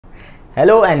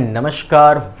Hello and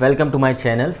namaskar, welcome to my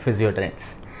channel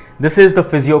Physiotrendz. This is the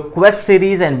Physio Quest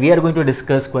series and we are going to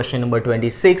discuss question number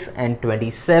 26 and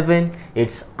 27,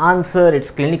 its answer, its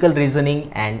clinical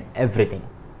reasoning and everything.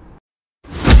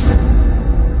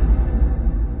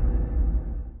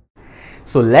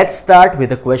 So let's start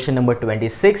with the question number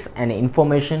 26 and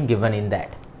information given in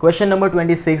that. Question number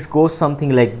 26 goes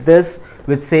something like this,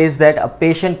 which says that a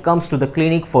patient comes to the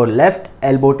clinic for left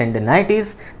elbow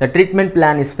tendinitis. The treatment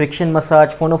plan is friction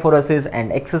massage, phonophoresis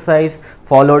and exercise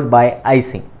followed by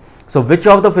icing. So which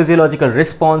of the physiological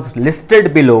response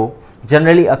listed below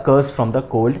generally occurs from the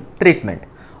cold treatment?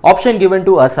 Option given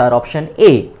to us are option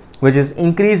A, which is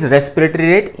increased respiratory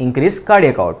rate, increased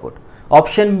cardiac output.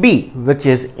 Option B, which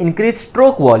is increased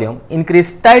stroke volume,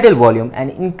 increased tidal volume and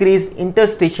increased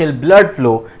interstitial blood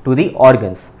flow to the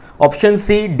organs. Option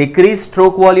C, decreased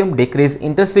stroke volume, decreased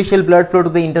interstitial blood flow to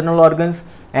the internal organs,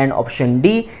 and option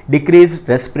D, decreased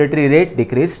respiratory rate,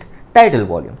 decreased tidal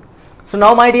volume. So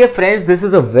now my dear friends, this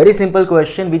is a very simple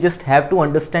question. We just have to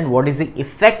understand what is the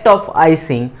effect of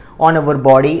icing on our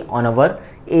body, on our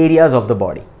areas of the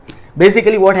body.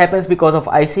 Basically what happens because of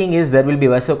icing is there will be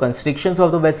vasoconstrictions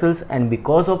of the vessels, and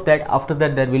because of that, after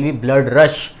that there will be blood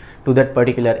rush to that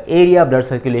particular area, blood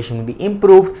circulation will be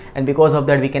improved, and because of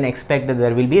that we can expect that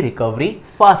there will be recovery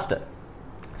faster.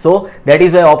 So that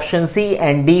is why option C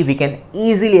and D we can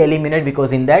easily eliminate,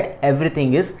 because in that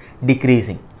everything is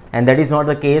decreasing, and that is not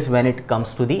the case when it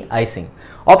comes to the icing.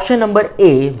 Option number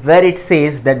A, where it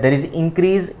says that there is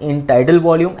increase in tidal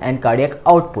volume and cardiac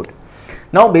output.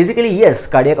 Now basically yes,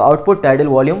 cardiac output, tidal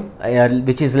volume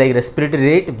which is like respiratory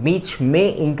rate, which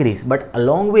may increase, but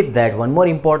along with that one more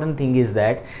important thing is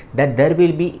that there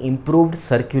will be improved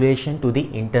circulation to the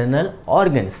internal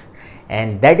organs,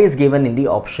 and that is given in the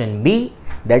option B.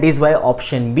 That is why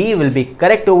option B will be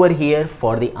correct over here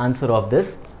for the answer of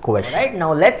this question. Right,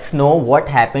 now let's know what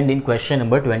happened in question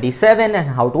number 27 and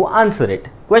how to answer it.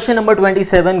 Question number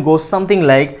 27 goes something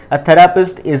like, a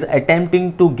therapist is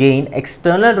attempting to gain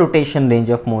external rotation range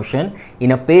of motion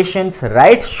in a patient's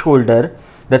right shoulder.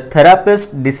 The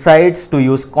therapist decides to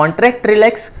use contract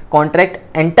relax, contract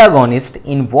antagonist.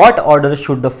 In what order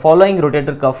should the following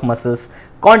rotator cuff muscles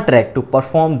contract to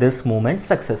perform this movement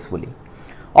successfully?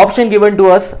 Option given to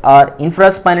us are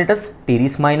infraspinatus,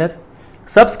 teres minor,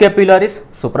 subscapularis,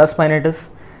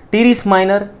 supraspinatus, teres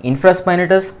minor,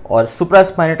 infraspinatus or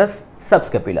supraspinatus,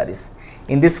 subscapularis.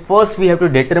 In this first we have to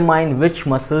determine which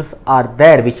muscles are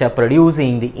there which are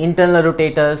producing the internal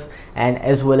rotators and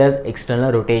as well as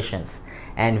external rotations.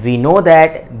 And we know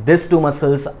that these two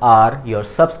muscles are your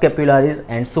subscapularis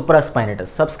and supraspinatus.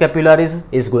 Subscapularis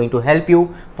is going to help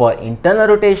you for internal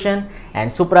rotation and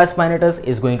supraspinatus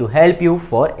is going to help you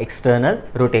for external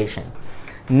rotation.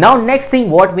 Now next thing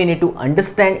what we need to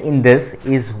understand in this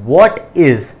is what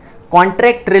is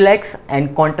contract relax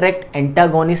and contract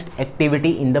antagonist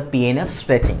activity in the PNF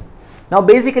stretching. Now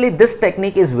basically this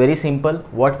technique is very simple.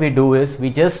 What we do is we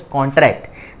just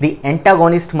contract the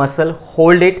antagonist muscle,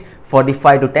 hold it for the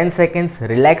 5 to 10 seconds,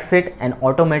 relax it, and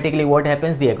automatically what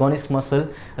happens, the agonist muscle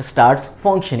starts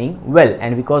functioning well,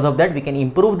 and because of that we can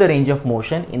improve the range of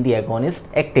motion in the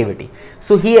agonist activity.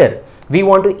 So here we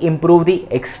want to improve the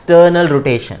external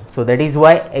rotation, so that is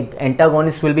why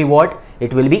antagonist will be what?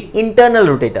 It will be internal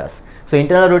rotators. So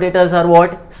internal rotators are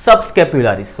what?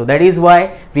 Subscapularis. So that is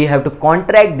why we have to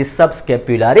contract the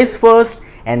subscapularis first,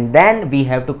 and then we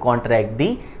have to contract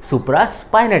the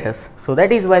supraspinatus. So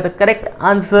that is why the correct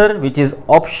answer, which is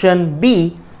option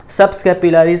B,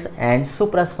 subscapularis and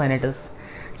supraspinatus.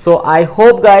 So I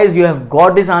hope guys you have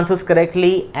got these answers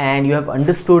correctly and you have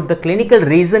understood the clinical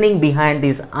reasoning behind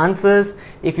these answers.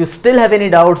 If you still have any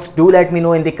doubts, do let me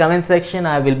know in the comment section.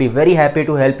 I will be very happy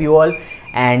to help you all,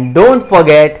 and don't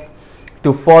forget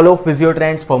to follow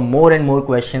Physiotrendz for more and more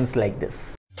questions like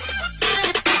this.